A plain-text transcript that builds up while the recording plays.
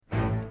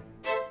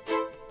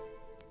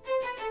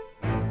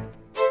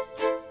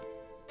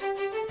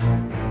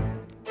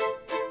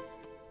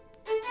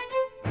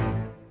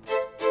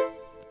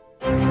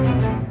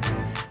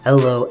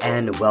Hello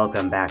and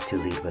welcome back to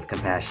Lead with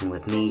Compassion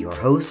with me, your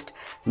host,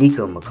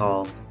 Nico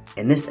McCall.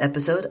 In this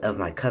episode of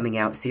my Coming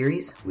Out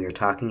series, we are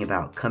talking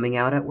about coming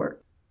out at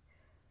work.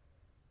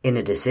 In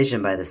a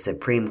decision by the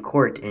Supreme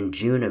Court in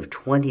June of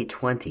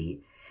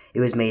 2020, it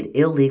was made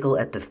illegal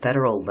at the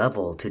federal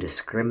level to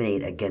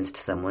discriminate against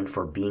someone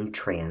for being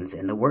trans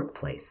in the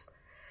workplace.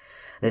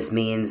 This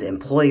means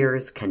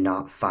employers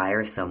cannot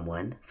fire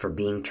someone for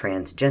being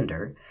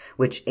transgender,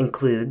 which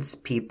includes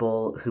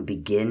people who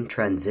begin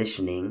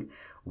transitioning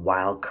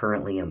while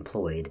currently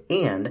employed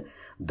and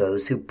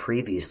those who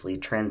previously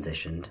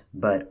transitioned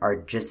but are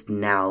just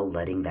now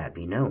letting that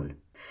be known.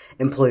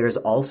 Employers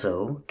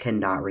also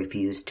cannot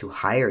refuse to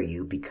hire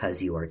you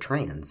because you are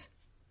trans.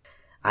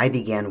 I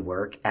began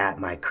work at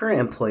my current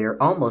employer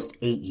almost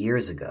 8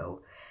 years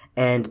ago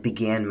and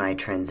began my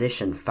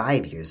transition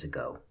 5 years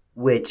ago,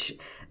 which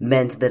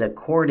meant that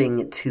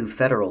according to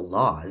federal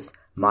laws,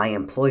 my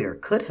employer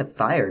could have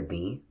fired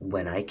me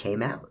when I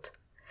came out.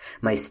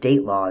 My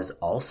state laws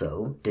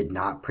also did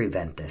not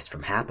prevent this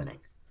from happening.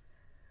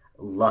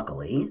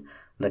 Luckily,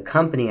 the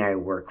company I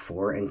work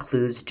for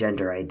includes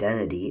gender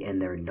identity in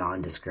their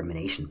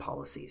non-discrimination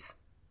policies.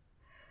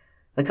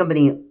 The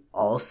company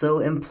also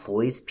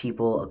employs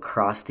people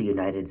across the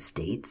United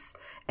States,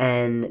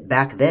 and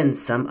back then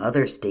some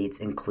other states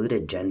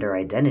included gender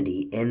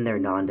identity in their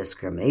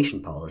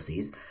non-discrimination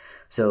policies,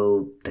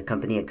 so the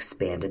company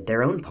expanded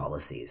their own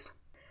policies.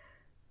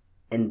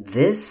 And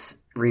this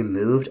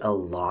removed a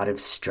lot of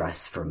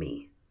stress for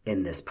me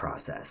in this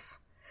process.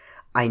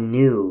 I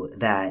knew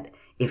that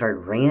if I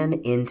ran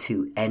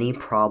into any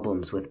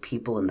problems with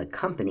people in the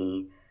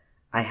company,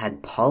 I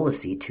had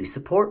policy to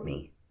support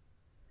me.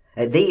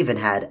 They even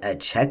had a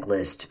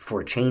checklist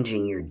for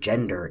changing your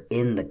gender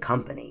in the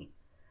company.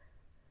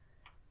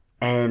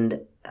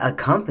 And a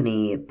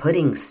company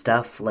putting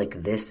stuff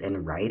like this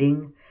in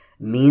writing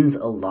means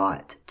a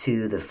lot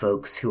to the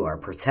folks who are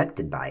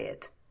protected by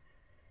it.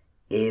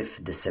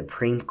 If the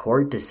Supreme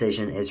Court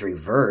decision is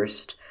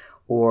reversed,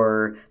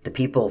 or the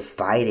people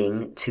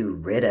fighting to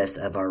rid us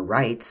of our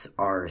rights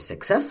are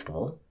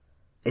successful,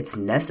 it's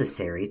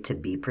necessary to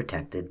be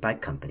protected by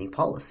company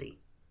policy.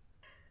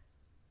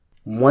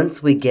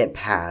 Once we get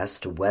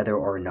past whether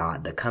or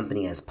not the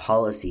company has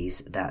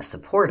policies that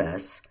support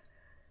us,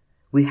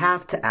 we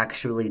have to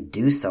actually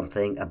do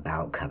something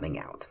about coming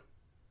out.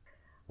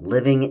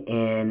 Living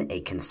in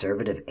a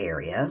conservative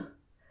area,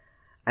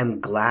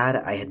 I'm glad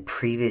I had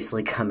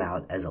previously come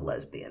out as a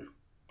lesbian.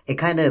 It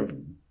kind of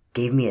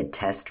gave me a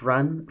test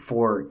run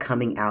for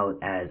coming out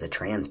as a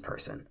trans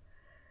person.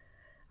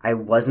 I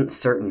wasn't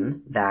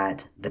certain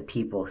that the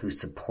people who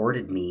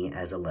supported me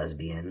as a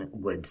lesbian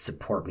would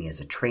support me as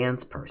a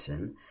trans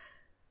person,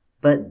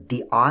 but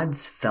the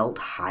odds felt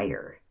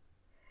higher.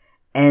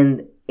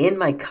 And in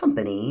my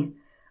company,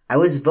 I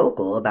was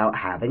vocal about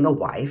having a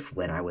wife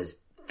when I was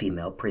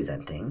female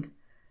presenting,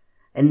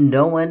 and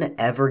no one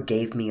ever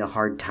gave me a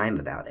hard time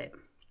about it.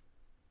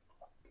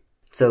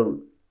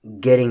 So,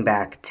 getting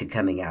back to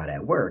coming out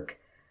at work,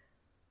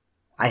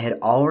 I had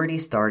already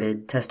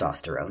started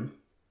testosterone.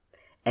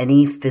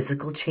 Any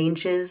physical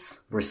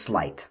changes were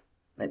slight,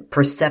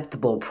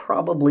 perceptible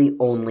probably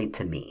only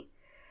to me.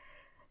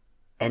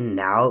 And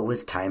now it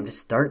was time to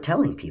start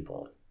telling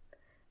people.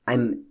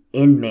 I'm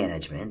in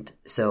management,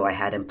 so I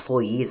had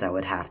employees I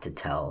would have to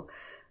tell,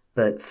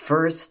 but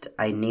first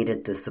I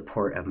needed the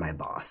support of my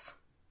boss.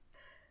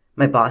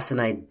 My boss and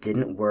I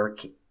didn't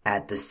work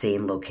at the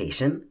same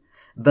location,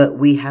 but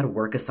we had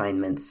work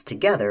assignments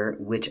together,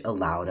 which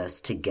allowed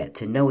us to get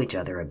to know each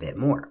other a bit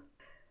more.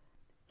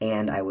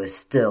 And I was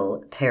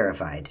still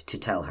terrified to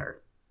tell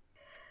her.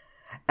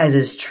 As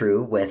is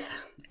true with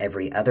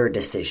every other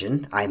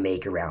decision I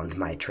make around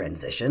my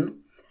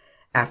transition,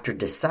 after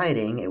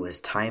deciding it was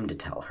time to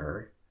tell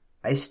her,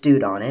 I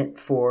stewed on it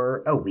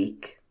for a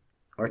week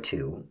or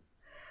two.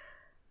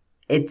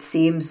 It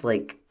seems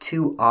like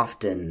too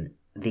often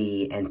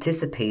the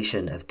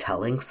anticipation of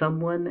telling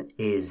someone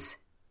is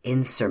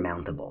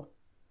insurmountable.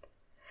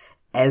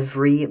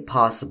 Every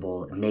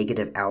possible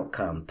negative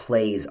outcome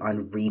plays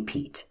on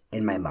repeat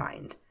in my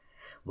mind.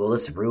 Will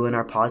this ruin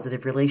our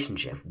positive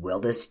relationship?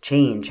 Will this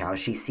change how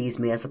she sees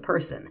me as a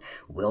person?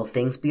 Will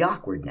things be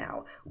awkward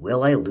now?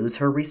 Will I lose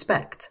her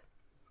respect?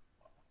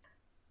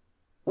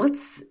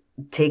 Let's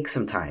take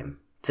some time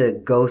to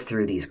go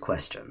through these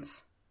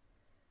questions.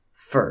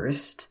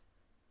 First,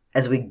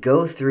 as we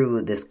go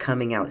through this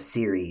coming out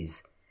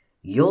series,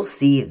 you'll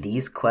see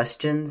these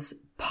questions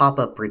pop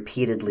up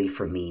repeatedly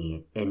for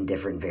me in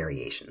different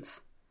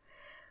variations.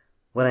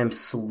 What I'm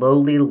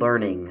slowly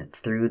learning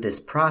through this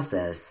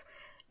process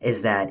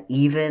is that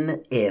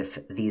even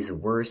if these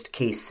worst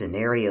case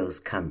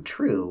scenarios come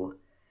true,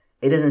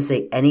 it doesn't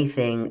say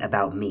anything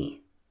about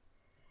me.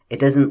 It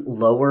doesn't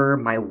lower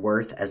my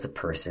worth as a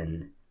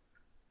person,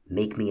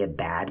 make me a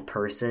bad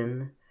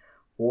person,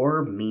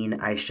 or mean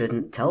I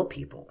shouldn't tell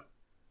people.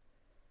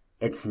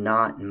 It's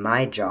not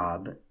my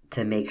job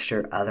to make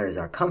sure others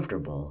are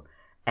comfortable,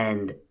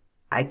 and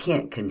I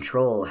can't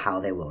control how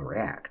they will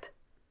react.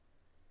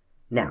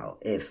 Now,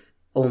 if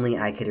only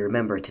I could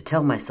remember to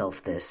tell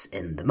myself this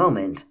in the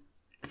moment,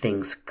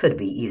 things could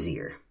be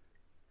easier.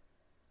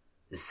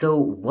 So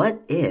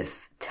what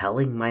if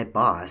telling my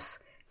boss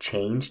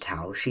changed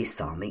how she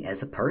saw me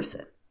as a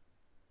person?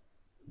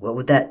 What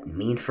would that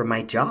mean for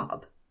my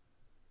job?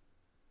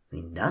 I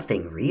mean,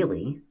 nothing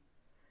really.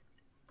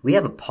 We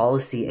have a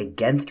policy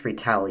against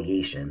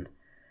retaliation,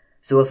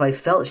 so if I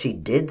felt she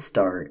did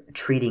start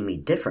treating me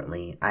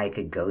differently, I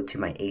could go to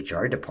my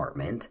HR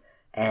department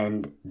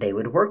and they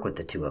would work with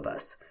the two of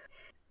us.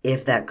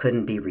 If that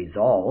couldn't be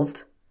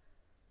resolved,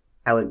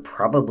 I would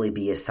probably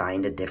be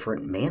assigned a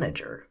different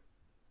manager,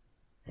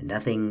 and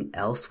nothing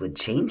else would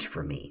change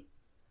for me.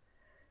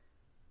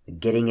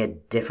 Getting a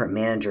different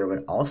manager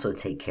would also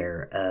take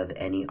care of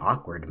any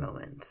awkward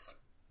moments.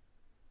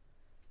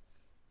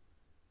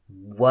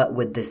 What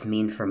would this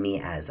mean for me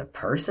as a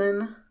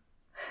person?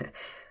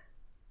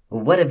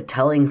 What if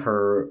telling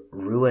her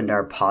ruined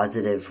our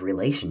positive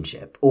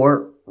relationship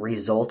or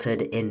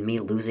resulted in me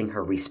losing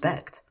her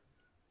respect?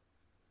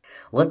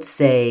 Let's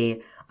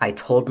say I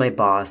told my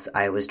boss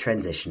I was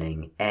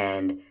transitioning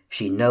and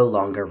she no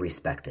longer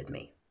respected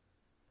me.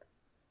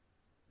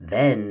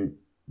 Then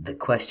the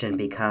question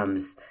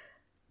becomes,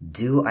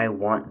 do I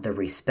want the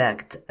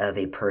respect of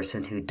a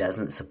person who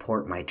doesn't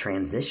support my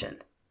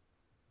transition?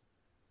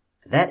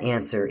 That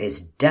answer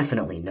is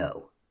definitely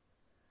no.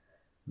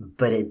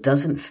 But it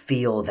doesn't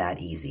feel that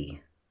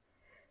easy.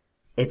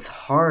 It's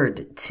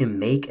hard to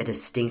make a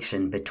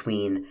distinction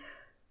between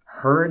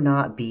her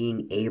not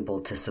being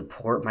able to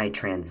support my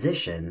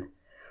transition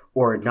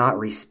or not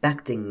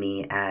respecting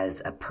me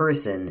as a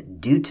person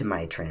due to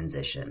my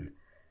transition,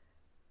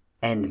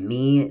 and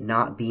me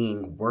not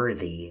being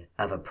worthy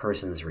of a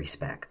person's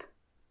respect.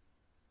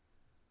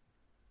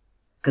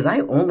 Because I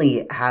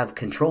only have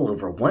control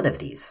over one of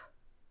these.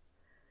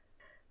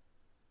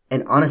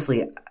 And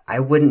honestly, I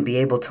wouldn't be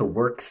able to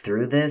work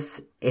through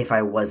this if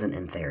I wasn't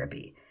in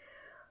therapy.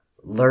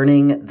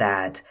 Learning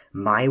that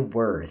my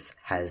worth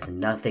has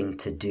nothing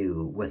to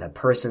do with a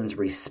person's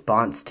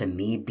response to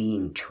me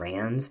being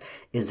trans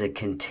is a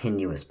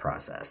continuous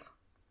process.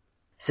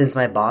 Since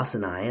my boss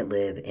and I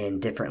live in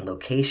different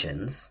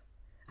locations,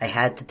 I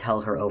had to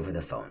tell her over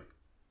the phone.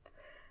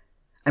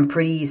 I'm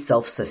pretty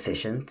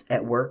self-sufficient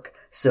at work,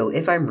 so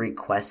if I'm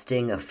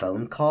requesting a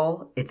phone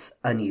call, it's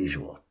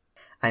unusual.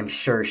 I'm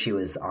sure she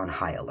was on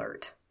high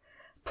alert.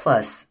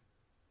 Plus,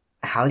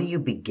 how do you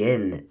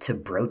begin to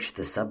broach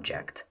the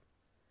subject?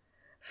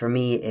 For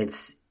me,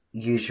 it's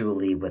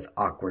usually with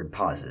awkward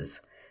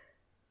pauses.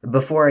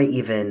 Before I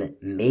even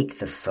make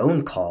the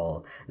phone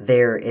call,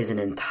 there is an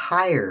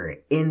entire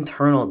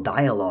internal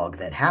dialogue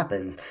that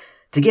happens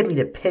to get me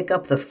to pick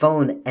up the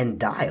phone and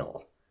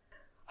dial.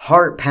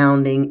 Heart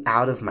pounding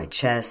out of my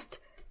chest,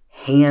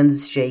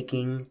 hands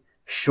shaking,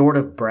 short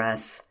of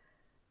breath,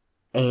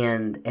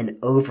 and an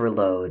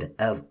overload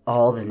of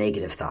all the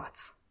negative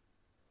thoughts.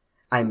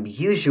 I'm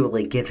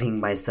usually giving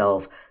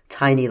myself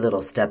tiny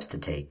little steps to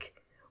take,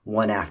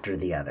 one after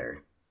the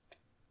other.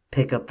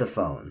 Pick up the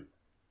phone,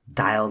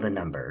 dial the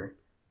number,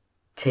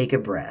 take a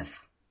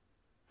breath,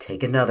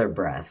 take another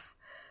breath,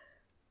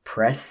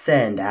 press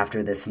send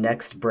after this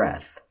next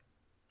breath.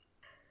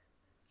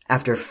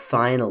 After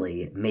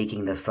finally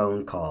making the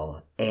phone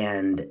call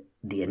and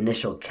the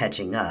initial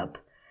catching up,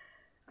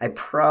 I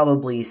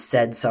probably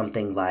said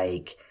something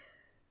like,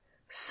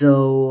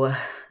 "So,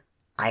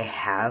 I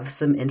have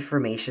some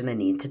information I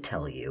need to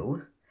tell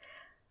you.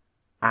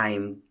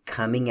 I'm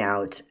coming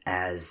out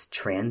as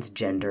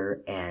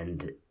transgender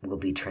and will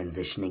be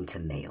transitioning to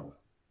male."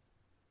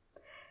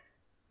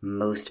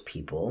 Most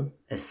people,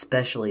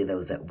 especially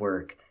those at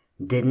work,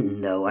 didn't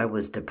know I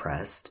was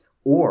depressed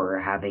or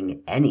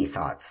having any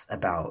thoughts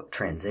about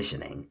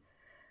transitioning.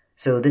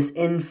 So this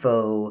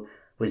info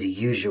was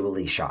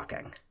usually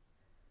shocking.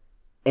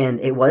 And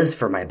it was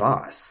for my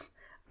boss.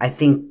 I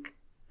think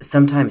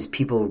sometimes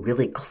people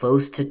really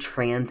close to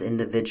trans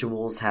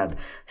individuals have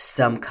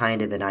some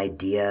kind of an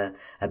idea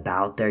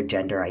about their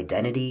gender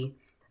identity,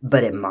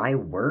 but at my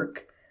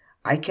work,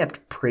 I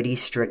kept pretty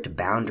strict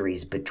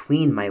boundaries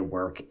between my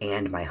work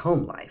and my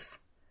home life.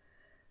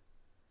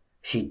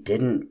 She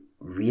didn't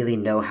really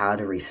know how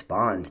to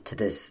respond to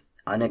this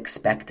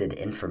unexpected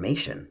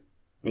information.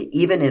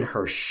 Even in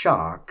her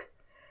shock,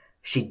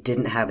 she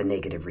didn't have a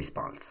negative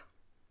response.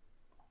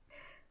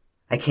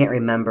 I can't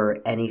remember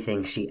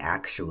anything she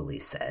actually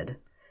said,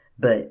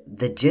 but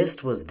the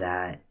gist was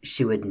that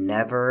she would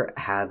never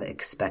have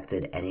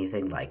expected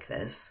anything like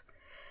this,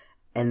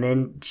 and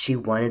then she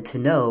wanted to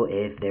know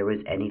if there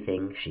was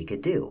anything she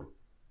could do.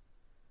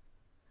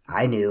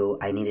 I knew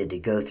I needed to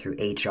go through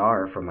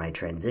HR for my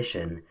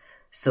transition,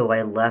 so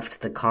I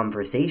left the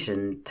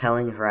conversation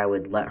telling her I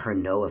would let her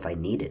know if I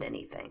needed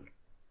anything.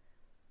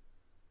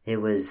 It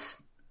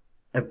was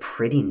a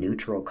pretty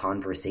neutral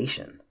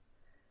conversation.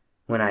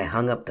 When I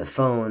hung up the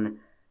phone,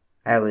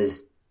 I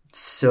was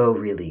so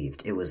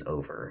relieved it was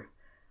over.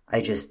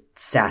 I just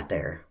sat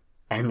there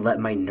and let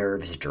my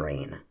nerves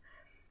drain.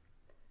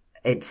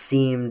 It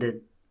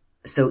seemed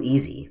so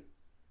easy.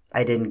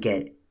 I didn't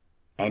get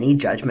any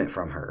judgment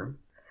from her.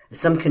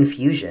 Some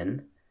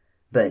confusion,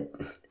 But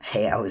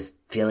hey, I was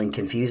feeling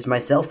confused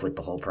myself with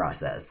the whole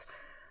process.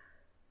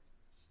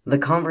 The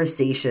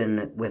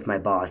conversation with my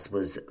boss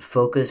was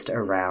focused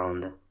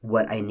around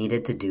what I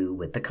needed to do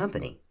with the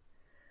company,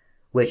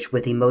 which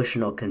with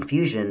emotional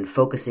confusion,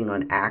 focusing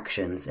on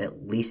actions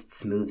at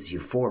least moves you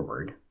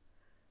forward.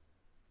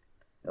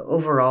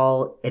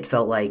 Overall, it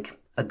felt like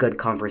a good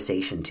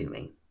conversation to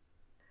me.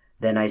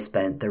 Then I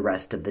spent the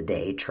rest of the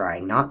day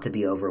trying not to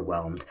be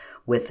overwhelmed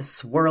with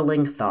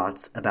swirling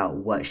thoughts about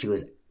what she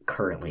was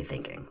currently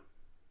thinking.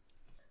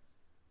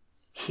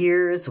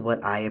 Here's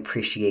what I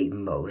appreciate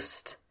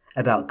most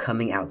about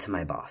coming out to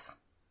my boss.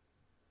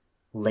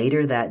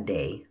 Later that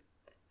day,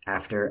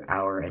 after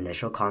our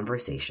initial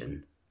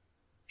conversation,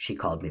 she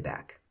called me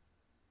back.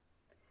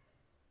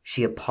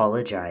 She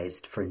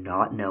apologized for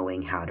not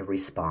knowing how to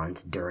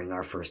respond during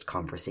our first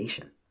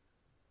conversation.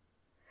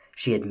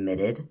 She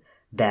admitted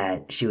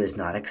that she was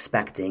not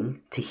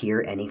expecting to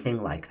hear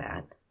anything like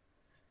that.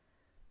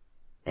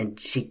 And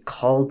she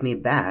called me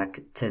back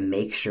to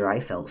make sure I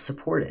felt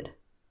supported.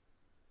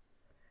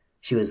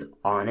 She was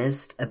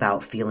honest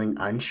about feeling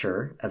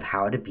unsure of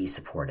how to be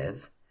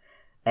supportive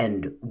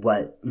and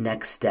what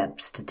next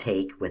steps to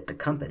take with the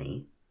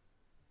company.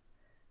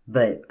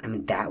 But,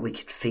 that we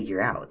could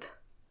figure out.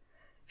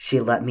 She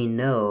let me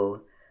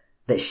know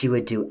that she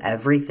would do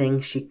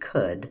everything she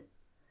could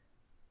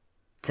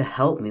to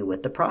help me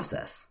with the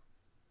process.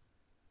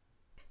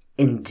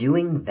 In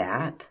doing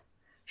that,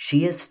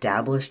 she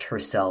established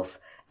herself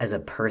as a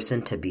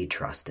person to be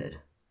trusted.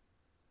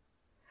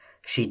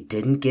 She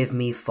didn't give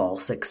me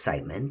false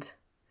excitement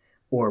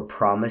or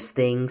promise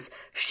things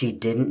she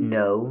didn't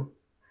know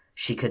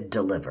she could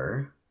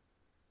deliver.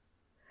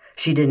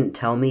 She didn't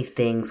tell me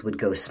things would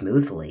go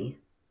smoothly,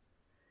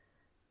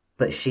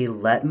 but she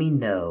let me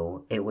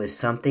know it was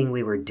something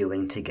we were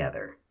doing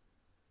together.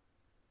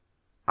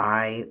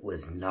 I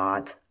was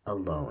not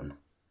alone.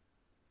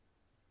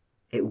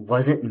 It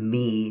wasn't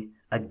me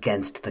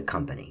against the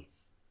company.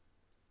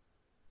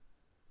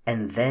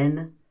 And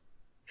then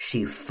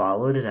she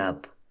followed it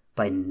up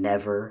by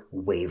never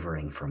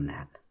wavering from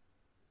that.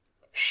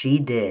 She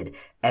did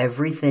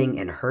everything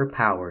in her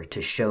power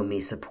to show me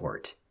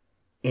support,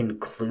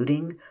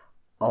 including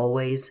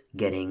always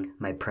getting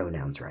my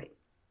pronouns right.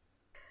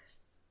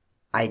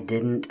 I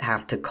didn't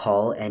have to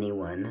call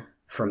anyone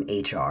from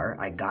HR.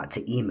 I got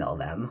to email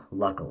them,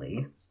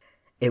 luckily.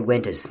 It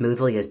went as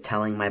smoothly as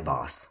telling my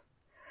boss.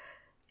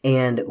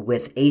 And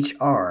with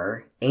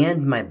HR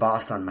and my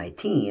boss on my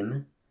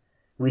team,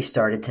 we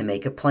started to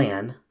make a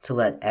plan to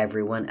let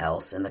everyone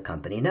else in the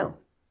company know.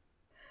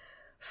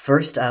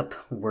 First up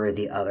were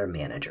the other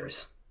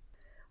managers.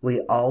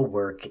 We all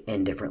work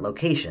in different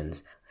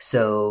locations,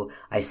 so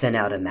I sent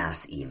out a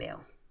mass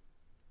email.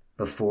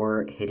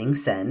 Before hitting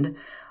send,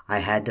 I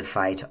had to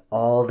fight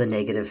all the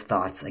negative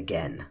thoughts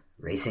again.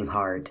 Racing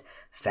heart,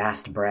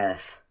 fast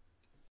breath.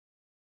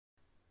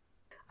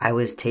 I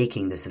was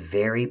taking this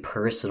very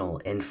personal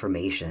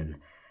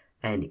information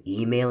and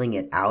emailing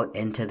it out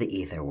into the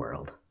ether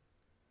world.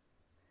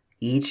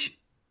 Each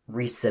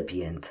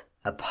recipient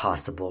a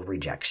possible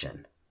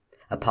rejection,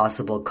 a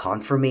possible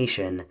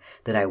confirmation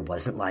that I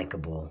wasn't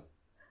likable,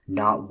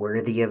 not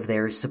worthy of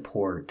their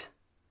support,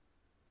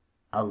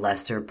 a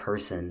lesser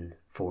person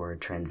for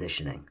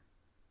transitioning.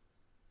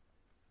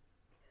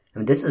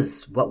 This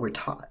is what we're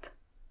taught.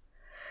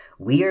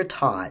 We are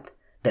taught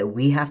that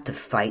we have to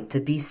fight to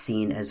be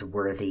seen as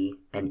worthy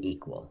and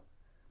equal,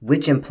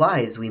 which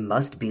implies we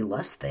must be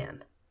less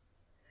than.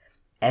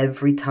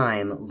 Every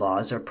time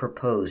laws are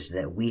proposed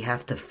that we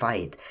have to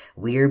fight,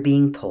 we are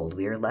being told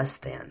we are less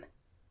than.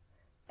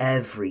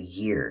 Every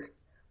year,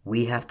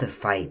 we have to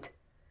fight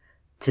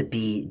to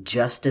be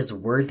just as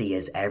worthy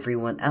as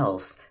everyone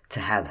else to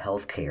have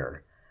health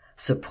care,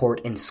 support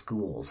in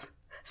schools,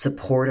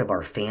 support of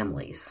our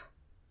families.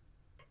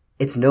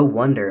 It's no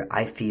wonder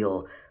I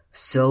feel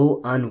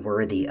so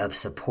unworthy of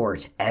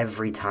support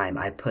every time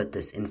I put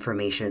this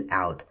information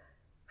out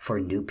for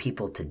new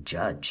people to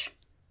judge.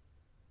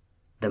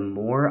 The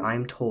more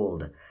I'm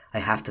told I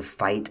have to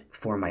fight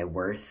for my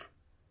worth,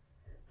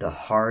 the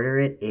harder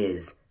it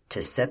is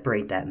to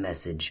separate that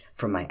message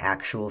from my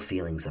actual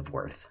feelings of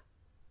worth.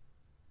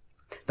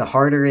 The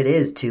harder it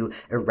is to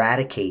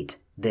eradicate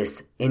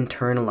this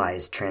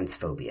internalized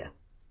transphobia.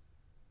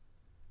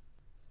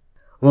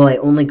 Well, I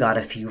only got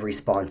a few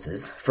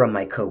responses from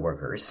my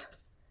coworkers.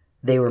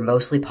 They were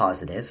mostly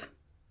positive.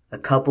 A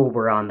couple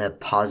were on the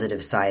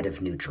positive side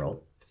of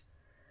neutral.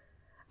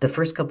 The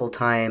first couple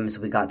times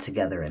we got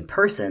together in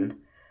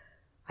person,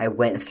 I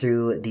went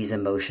through these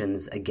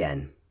emotions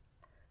again,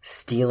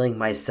 steeling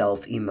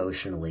myself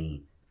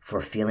emotionally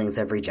for feelings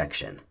of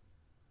rejection.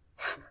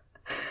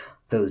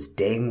 Those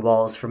dang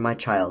walls from my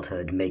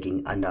childhood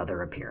making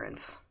another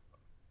appearance.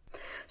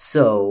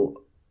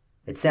 So,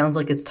 it sounds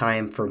like it's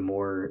time for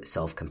more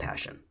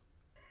self-compassion.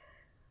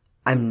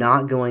 I'm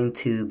not going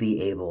to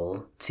be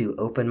able to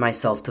open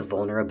myself to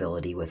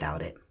vulnerability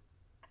without it.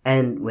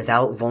 And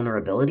without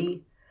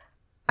vulnerability,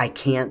 I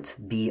can't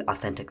be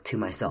authentic to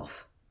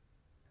myself.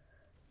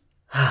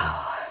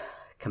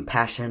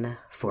 Compassion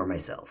for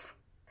myself.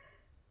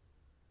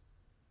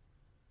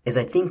 As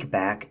I think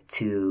back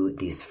to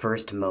these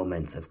first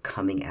moments of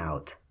coming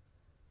out,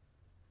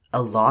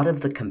 a lot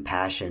of the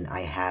compassion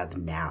I have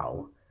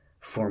now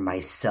for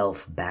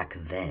myself back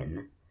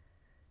then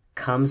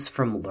comes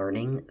from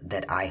learning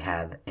that I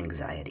have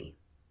anxiety.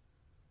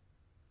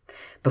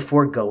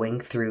 Before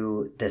going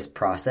through this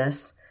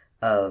process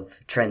of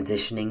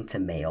transitioning to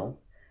male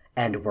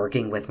and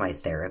working with my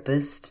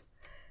therapist,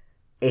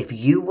 if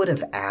you would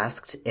have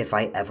asked if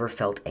I ever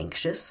felt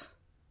anxious,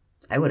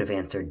 I would have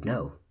answered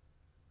no.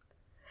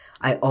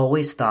 I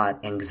always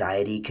thought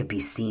anxiety could be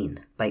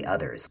seen by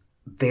others,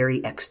 very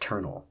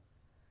external.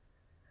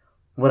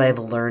 What I've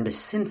learned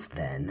since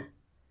then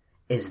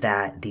is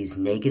that these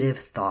negative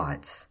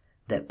thoughts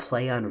that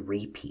play on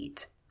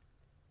repeat,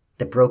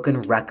 the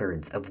broken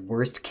records of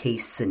worst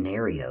case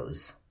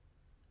scenarios,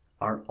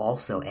 are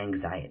also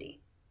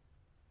anxiety.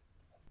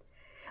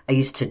 I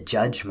used to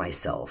judge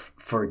myself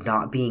for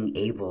not being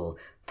able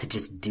to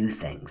just do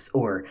things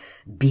or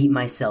beat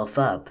myself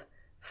up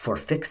for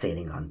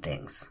fixating on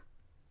things.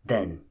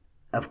 Then,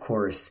 of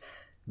course,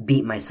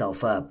 beat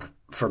myself up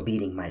for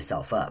beating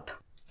myself up.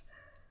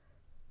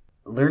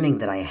 Learning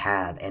that I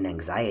have an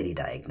anxiety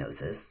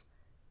diagnosis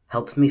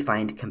helps me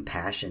find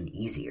compassion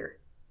easier.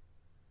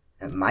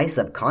 My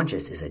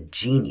subconscious is a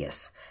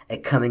genius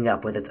at coming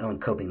up with its own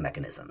coping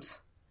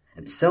mechanisms.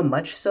 So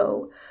much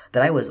so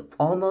that I was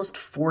almost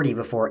 40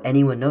 before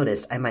anyone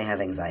noticed I might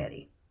have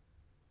anxiety.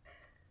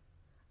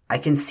 I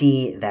can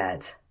see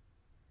that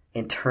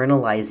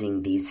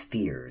internalizing these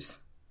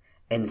fears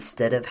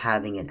instead of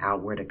having an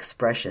outward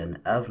expression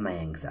of my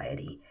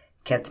anxiety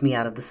kept me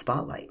out of the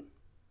spotlight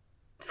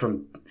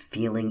from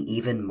feeling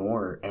even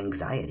more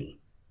anxiety.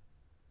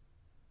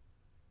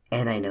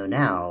 And I know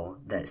now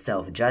that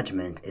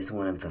self-judgment is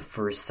one of the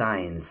first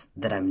signs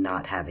that I'm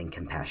not having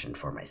compassion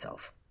for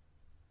myself.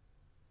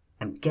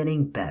 I'm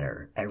getting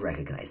better at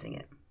recognizing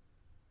it.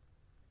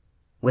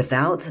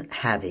 Without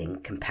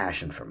having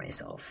compassion for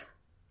myself,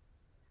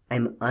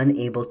 I'm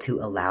unable to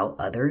allow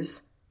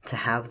others to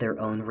have their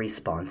own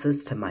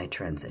responses to my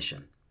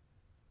transition.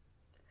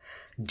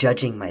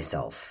 Judging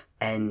myself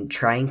and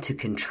trying to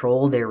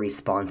control their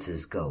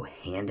responses go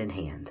hand in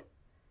hand,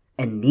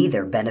 and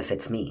neither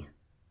benefits me.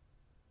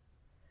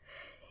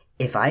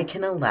 If I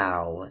can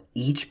allow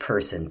each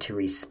person to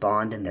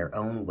respond in their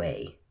own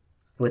way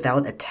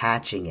without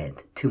attaching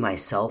it to my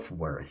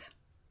self-worth,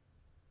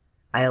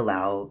 I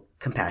allow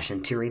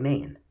compassion to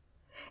remain,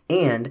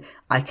 and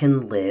I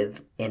can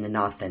live in an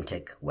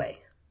authentic way.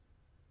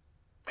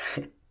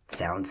 It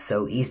sounds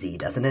so easy,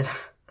 doesn't it?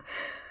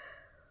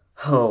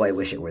 Oh, I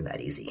wish it were that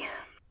easy.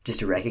 Just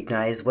to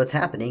recognize what's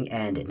happening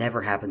and it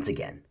never happens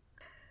again.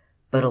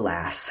 But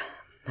alas,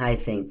 I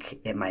think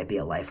it might be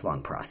a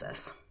lifelong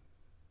process.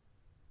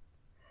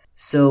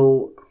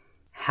 So,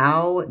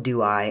 how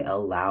do I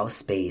allow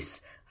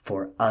space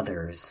for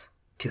others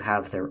to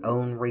have their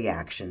own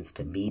reactions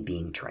to me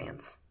being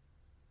trans?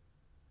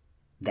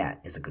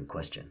 That is a good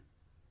question.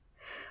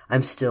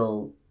 I'm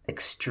still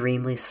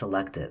extremely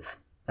selective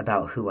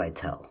about who I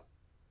tell.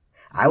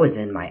 I was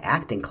in my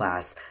acting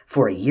class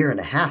for 1.5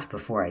 years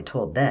before I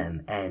told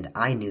them, and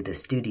I knew the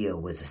studio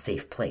was a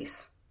safe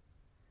place.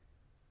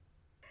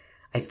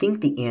 I think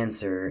the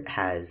answer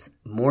has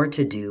more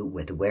to do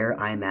with where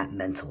I'm at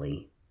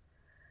mentally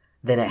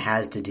than it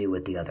has to do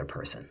with the other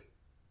person.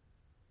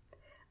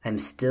 I'm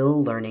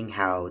still learning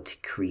how to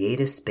create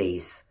a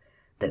space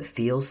that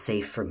feels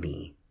safe for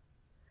me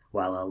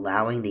while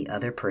allowing the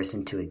other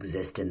person to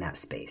exist in that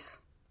space.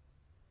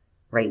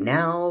 Right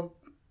now,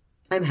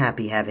 I'm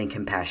happy having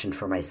compassion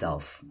for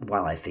myself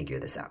while I figure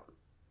this out.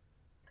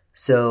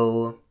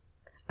 So,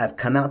 I've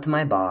come out to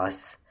my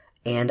boss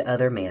and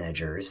other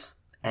managers,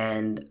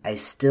 and I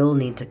still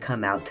need to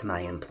come out to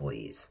my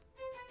employees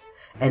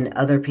and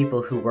other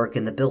people who work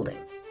in the building.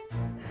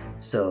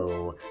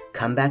 So,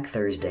 come back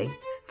Thursday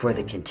for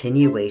the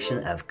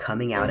continuation of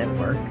Coming Out at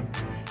Work.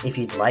 If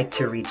you'd like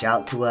to reach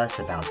out to us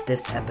about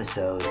this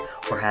episode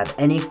or have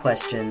any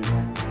questions,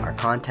 our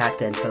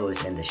contact info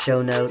is in the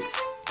show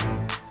notes.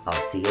 I'll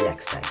see you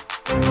next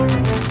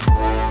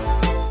time.